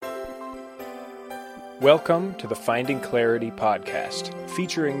Welcome to the Finding Clarity podcast,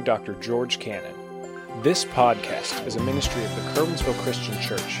 featuring Dr. George Cannon. This podcast is a ministry of the Curwensville Christian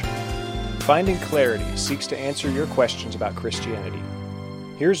Church. Finding Clarity seeks to answer your questions about Christianity.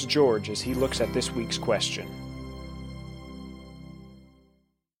 Here's George as he looks at this week's question.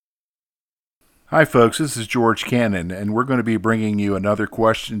 Hi folks, this is George Cannon, and we're going to be bringing you another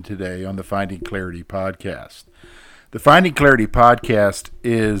question today on the Finding Clarity podcast. The Finding Clarity podcast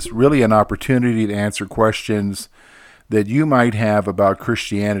is really an opportunity to answer questions that you might have about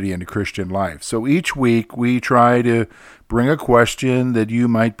Christianity and the Christian life. So each week we try to bring a question that you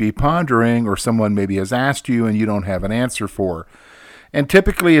might be pondering or someone maybe has asked you and you don't have an answer for. And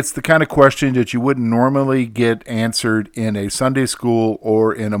typically it's the kind of question that you wouldn't normally get answered in a Sunday school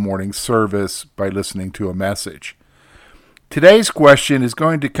or in a morning service by listening to a message. Today's question is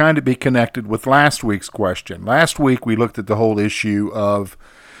going to kind of be connected with last week's question. Last week we looked at the whole issue of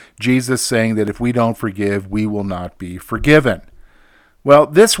Jesus saying that if we don't forgive, we will not be forgiven. Well,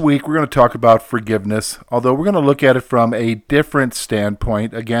 this week we're going to talk about forgiveness, although we're going to look at it from a different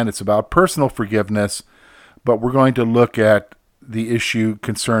standpoint. Again, it's about personal forgiveness, but we're going to look at the issue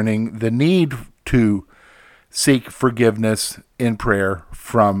concerning the need to seek forgiveness in prayer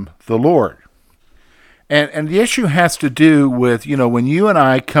from the Lord. And the issue has to do with, when you and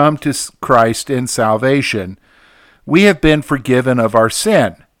I come to Christ in salvation, we have been forgiven of our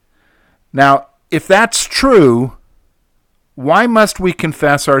sin. Now, if that's true, why must we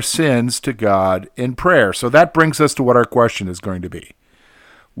confess our sins to God in prayer? So that brings us to what our question is going to be.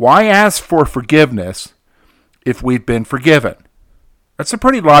 Why ask for forgiveness if we've been forgiven? That's a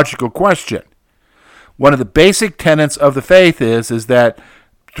pretty logical question. One of the basic tenets of the faith is that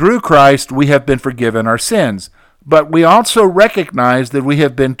through Christ we have been forgiven our sins, but we also recognize that we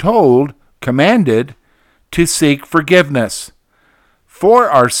have been commanded to seek forgiveness for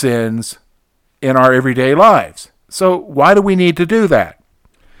our sins in our everyday lives. So why do we need to do that?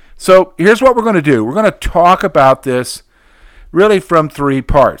 So here's what we're going to do. We're going to talk about this really from three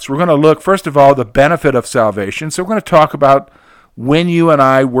parts. We're going to look, first of all, the benefit of salvation. So we're going to talk about when you and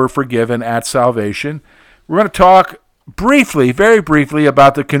I were forgiven at salvation. We're going to talk briefly, very briefly,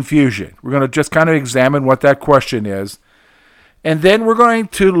 about the confusion. We're going to just kind of examine what that question is. And then we're going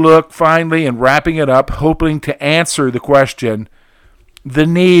to look finally, and wrapping it up, hoping to answer the question, the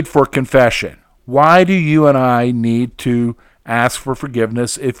need for confession. Why do you and I need to ask for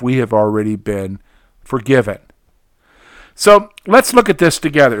forgiveness if we have already been forgiven? So let's look at this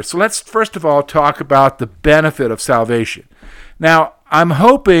together. So let's first of all talk about the benefit of salvation. Now, I'm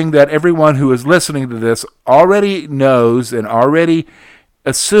hoping that everyone who is listening to this already knows and already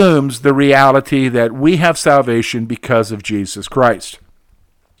assumes the reality that we have salvation because of Jesus Christ.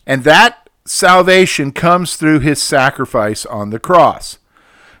 And that salvation comes through his sacrifice on the cross.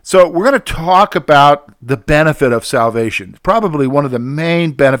 So we're going to talk about the benefit of salvation, probably one of the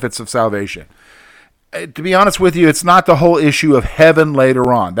main benefits of salvation. To be honest with you, it's not the whole issue of heaven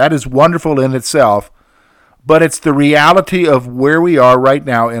later on. That is wonderful in itself, but it's the reality of where we are right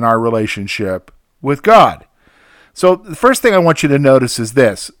now in our relationship with God. So the first thing I want you to notice is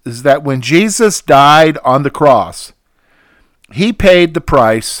this, is that when Jesus died on the cross, he paid the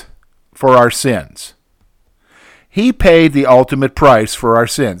price for our sins. He paid the ultimate price for our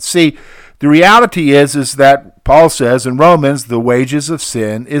sins. See, the reality is that Paul says in Romans, the wages of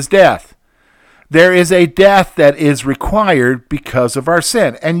sin is death. There is a death that is required because of our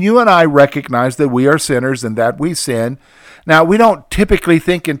sin. And you and I recognize that we are sinners and that we sin. Now, we don't typically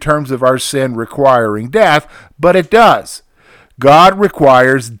think in terms of our sin requiring death, but it does. God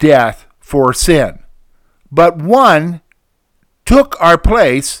requires death for sin. But one took our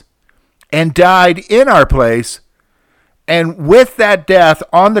place and died in our place. And with that death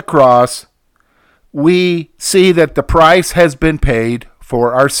on the cross, we see that the price has been paid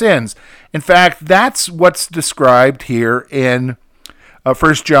for our sins. In fact, that's what's described here in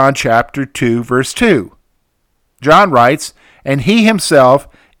 1 John chapter 2, verse 2. John writes, "And he himself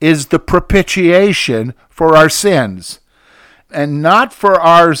is the propitiation for our sins, and not for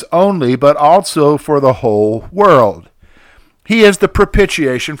ours only, but also for the whole world." He is the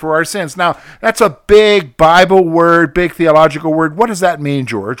propitiation for our sins. Now, that's a big Bible word, big theological word. What does that mean,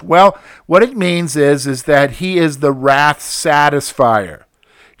 George? Well, what it means is that he is the wrath satisfier.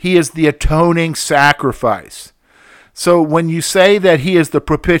 He is the atoning sacrifice. So when you say that he is the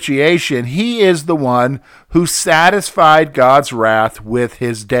propitiation, he is the one who satisfied God's wrath with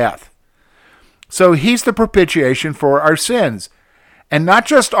his death. So he's the propitiation for our sins. And not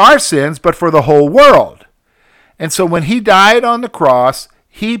just our sins, but for the whole world. And so when he died on the cross,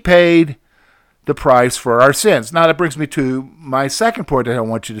 he paid the price for our sins. Now that brings me to my second point that I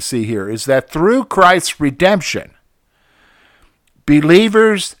want you to see here, is that through Christ's redemption,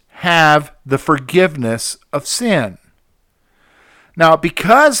 believers have the forgiveness of sin. Now,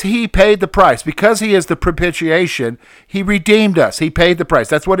 because he paid the price, because he is the propitiation, he redeemed us. He paid the price.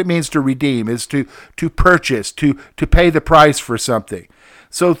 That's what it means to redeem, is to purchase, to pay the price for something.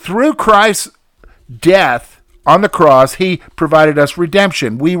 So through Christ's death on the cross, he provided us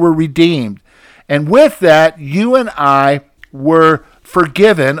redemption. We were redeemed. And with that, you and I were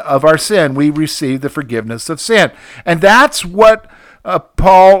forgiven of our sin. We received the forgiveness of sin. And that's what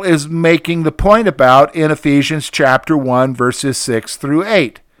Paul is making the point about in Ephesians chapter 1, verses 6 through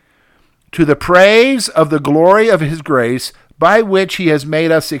 8. To the praise of the glory of his grace, by which he has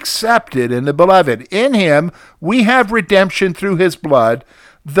made us accepted in the beloved. In him we have redemption through his blood,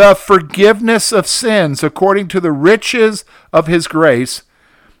 the forgiveness of sins according to the riches of his grace,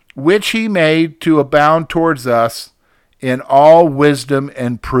 which he made to abound towards us in all wisdom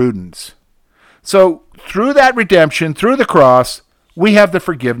and prudence. So through that redemption, through the cross, we have the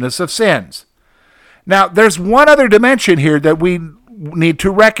forgiveness of sins. Now, there's one other dimension here that we need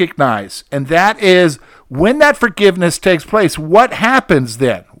to recognize, and that is when that forgiveness takes place, what happens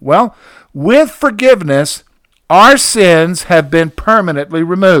then? Well, with forgiveness, our sins have been permanently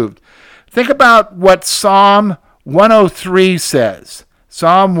removed. Think about what Psalm 103 says.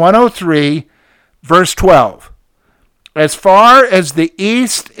 Psalm 103, verse 12. As far as the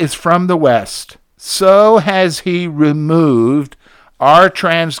east is from the west, so has he removed our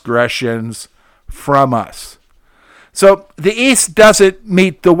transgressions from us. So the east doesn't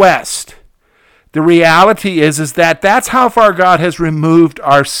meet the west. The reality is that that's how far God has removed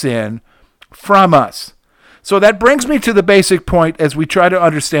our sin from us. So that brings me to the basic point as we try to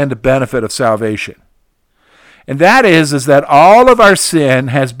understand the benefit of salvation. And that is that all of our sin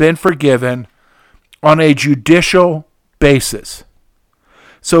has been forgiven on a judicial basis.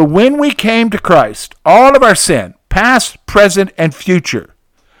 So when we came to Christ, all of our sin, past, present, and future,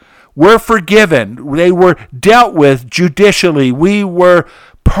 were forgiven. They were dealt with judicially. We were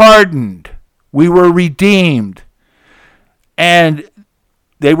pardoned. We were redeemed. And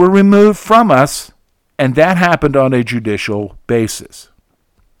they were removed from us, and that happened on a judicial basis.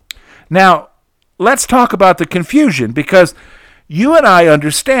 Now, let's talk about the confusion, because you and I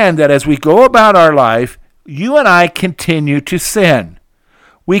understand that as we go about our life, you and I continue to sin.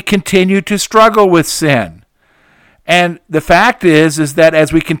 We continue to struggle with sin. And the fact is that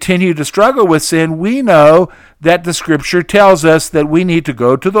as we continue to struggle with sin, we know that the Scripture tells us that we need to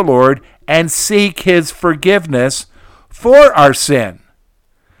go to the Lord and seek his forgiveness for our sin.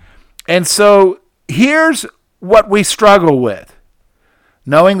 And so here's what we struggle with.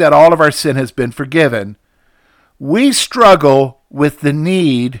 Knowing that all of our sin has been forgiven, we struggle with the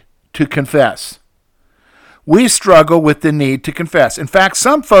need to confess. We struggle with the need to confess. In fact,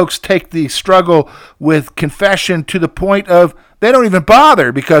 some folks take the struggle with confession to the point of they don't even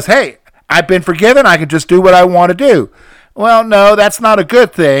bother because, hey, I've been forgiven. I can just do what I want to do. Well, no, that's not a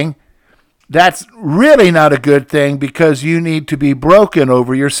good thing. That's really not a good thing because you need to be broken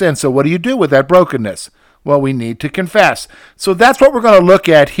over your sin. So what do you do with that brokenness? Well, we need to confess. So that's what we're going to look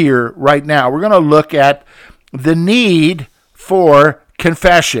at here right now. We're going to look at the need for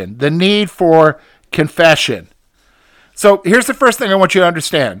confession. The need for confession. So here's the first thing I want you to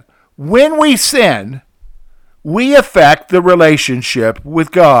understand. When we sin, we affect the relationship with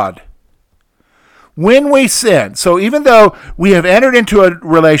God. When we sin, so even though we have entered into a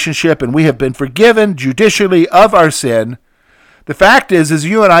relationship and we have been forgiven judicially of our sin, the fact is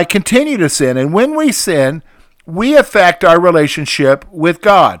you and I continue to sin. And when we sin, we affect our relationship with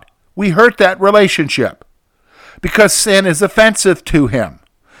God. We hurt that relationship because sin is offensive to him.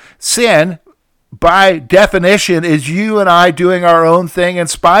 Sin, by definition, is you and I doing our own thing in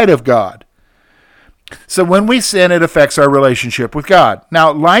spite of God. So when we sin, it affects our relationship with God.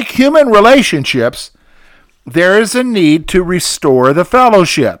 Now, like human relationships, there is a need to restore the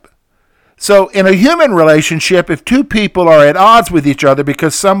fellowship. So in a human relationship, if two people are at odds with each other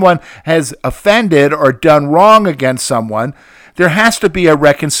because someone has offended or done wrong against someone, there has to be a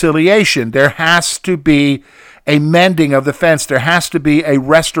reconciliation. There has to be a mending of the fence. There has to be a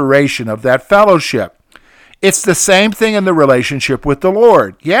restoration of that fellowship. It's the same thing in the relationship with the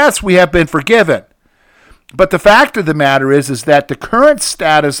Lord. Yes, we have been forgiven. But the fact of the matter is that the current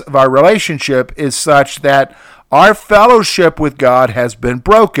status of our relationship is such that our fellowship with God has been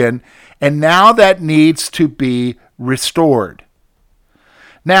broken, and now that needs to be restored.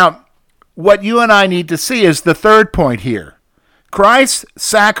 Now, what you and I need to see is the third point here. Christ's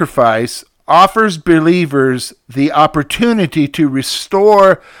sacrifice offers believers the opportunity to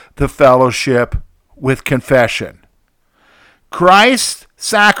restore the fellowship with confession. Christ's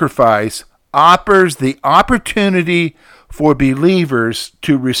sacrifice offers the opportunity for believers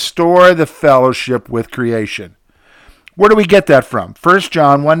to restore the fellowship with creation. Where do we get that from? 1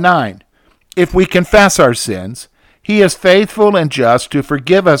 John 1:9. If we confess our sins, he is faithful and just to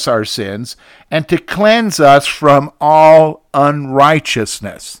forgive us our sins and to cleanse us from all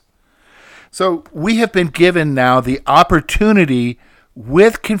unrighteousness. So we have been given now the opportunity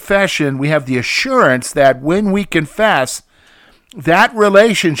with confession. We have the assurance that when we confess, that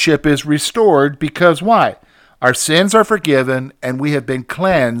relationship is restored because why? Our sins are forgiven and we have been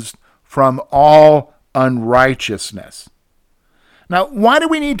cleansed from all unrighteousness. Now, why do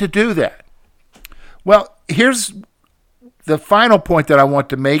we need to do that? Well, here's the final point that I want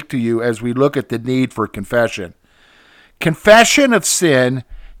to make to you as we look at the need for confession. Confession of sin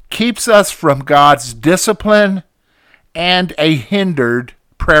keeps us from God's discipline and a hindered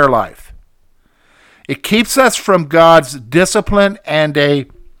prayer life. It keeps us from God's discipline and a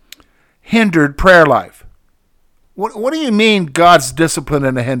hindered prayer life. What do you mean God's discipline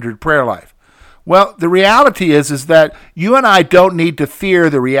and a hindered prayer life? Well, the reality is that you and I don't need to fear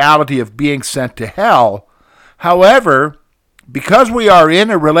the reality of being sent to hell. However, because we are in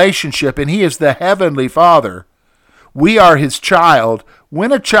a relationship and he is the heavenly Father, we are his child.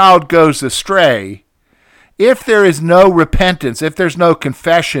 When a child goes astray, if there is no repentance, if there's no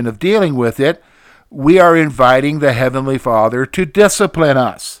confession of dealing with it, we are inviting the heavenly Father to discipline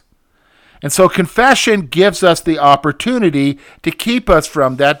us. And so confession gives us the opportunity to keep us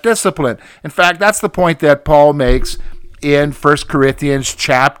from that discipline. In fact, that's the point that Paul makes in 1 Corinthians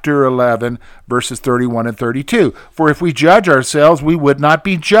chapter 11, verses 31 and 32. For if we judge ourselves, we would not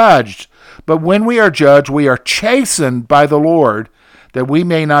be judged. But when we are judged, we are chastened by the Lord, that we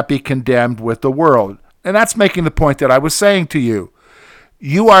may not be condemned with the world. And that's making the point that I was saying to you.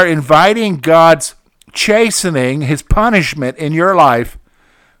 You are inviting God's chastening, his punishment in your life,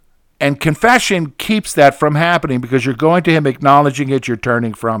 and confession keeps that from happening because you're going to him, acknowledging it, you're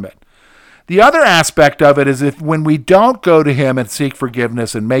turning from it. The other aspect of it is if when we don't go to him and seek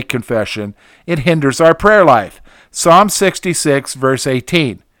forgiveness and make confession, it hinders our prayer life. Psalm 66, verse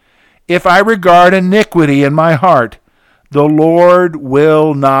 18. If I regard iniquity in my heart, the Lord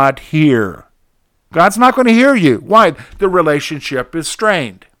will not hear. God's not going to hear you. Why? The relationship is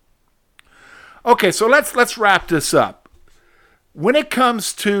strained. Okay, so let's wrap this up. When it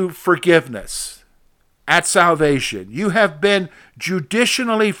comes to forgiveness at salvation, you have been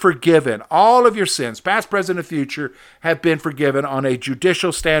judicially forgiven. All of your sins, past, present, and future, have been forgiven on a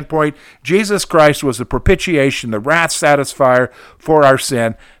judicial standpoint. Jesus Christ was the propitiation, the wrath satisfier for our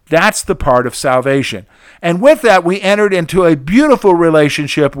sin. That's the part of salvation. And with that, we entered into a beautiful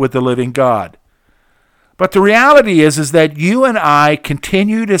relationship with the living God. But the reality is that you and I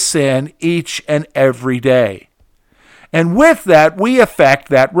continue to sin each and every day. And with that, we affect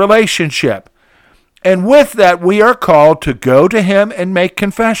that relationship. And with that, we are called to go to him and make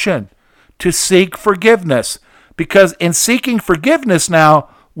confession, to seek forgiveness. Because in seeking forgiveness now,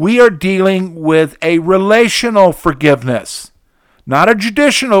 we are dealing with a relational forgiveness. Not a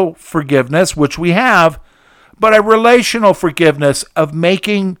judicial forgiveness, which we have, but a relational forgiveness of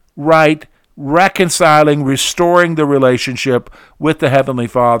making right, reconciling, restoring the relationship with the Heavenly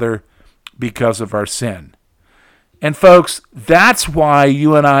Father because of our sin. And folks, that's why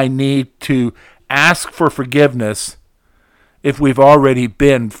you and I need to ask for forgiveness if we've already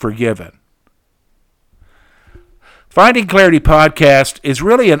been forgiven. Finding Clarity Podcast is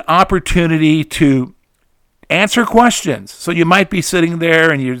really an opportunity to answer questions. So you might be sitting there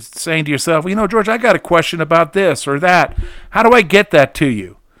and you're saying to yourself, well, George, I got a question about this or that. How do I get that to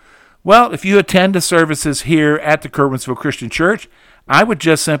you? Well, if you attend the services here at the Curwensville Christian Church, I would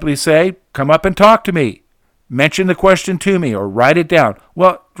just simply say, come up and talk to me. Mention the question to me or write it down.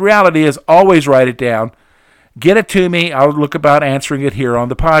 Well, the reality is always write it down. Get it to me. I'll look about answering it here on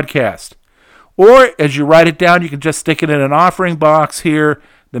the podcast. Or as you write it down, you can just stick it in an offering box here.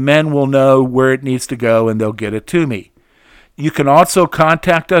 The men will know where it needs to go and they'll get it to me. You can also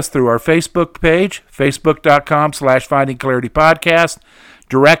contact us through our Facebook page, facebook.com/findingclaritypodcast.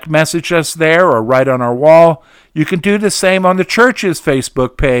 Direct message us there or write on our wall. You can do the same on the church's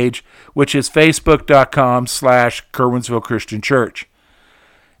Facebook page, which is facebook.com/Curwensville Christian Church.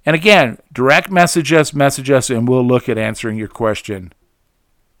 And again, direct message us, and we'll look at answering your question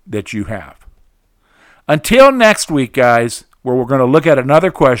that you have. Until next week, guys, where we're going to look at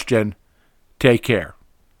another question, take care.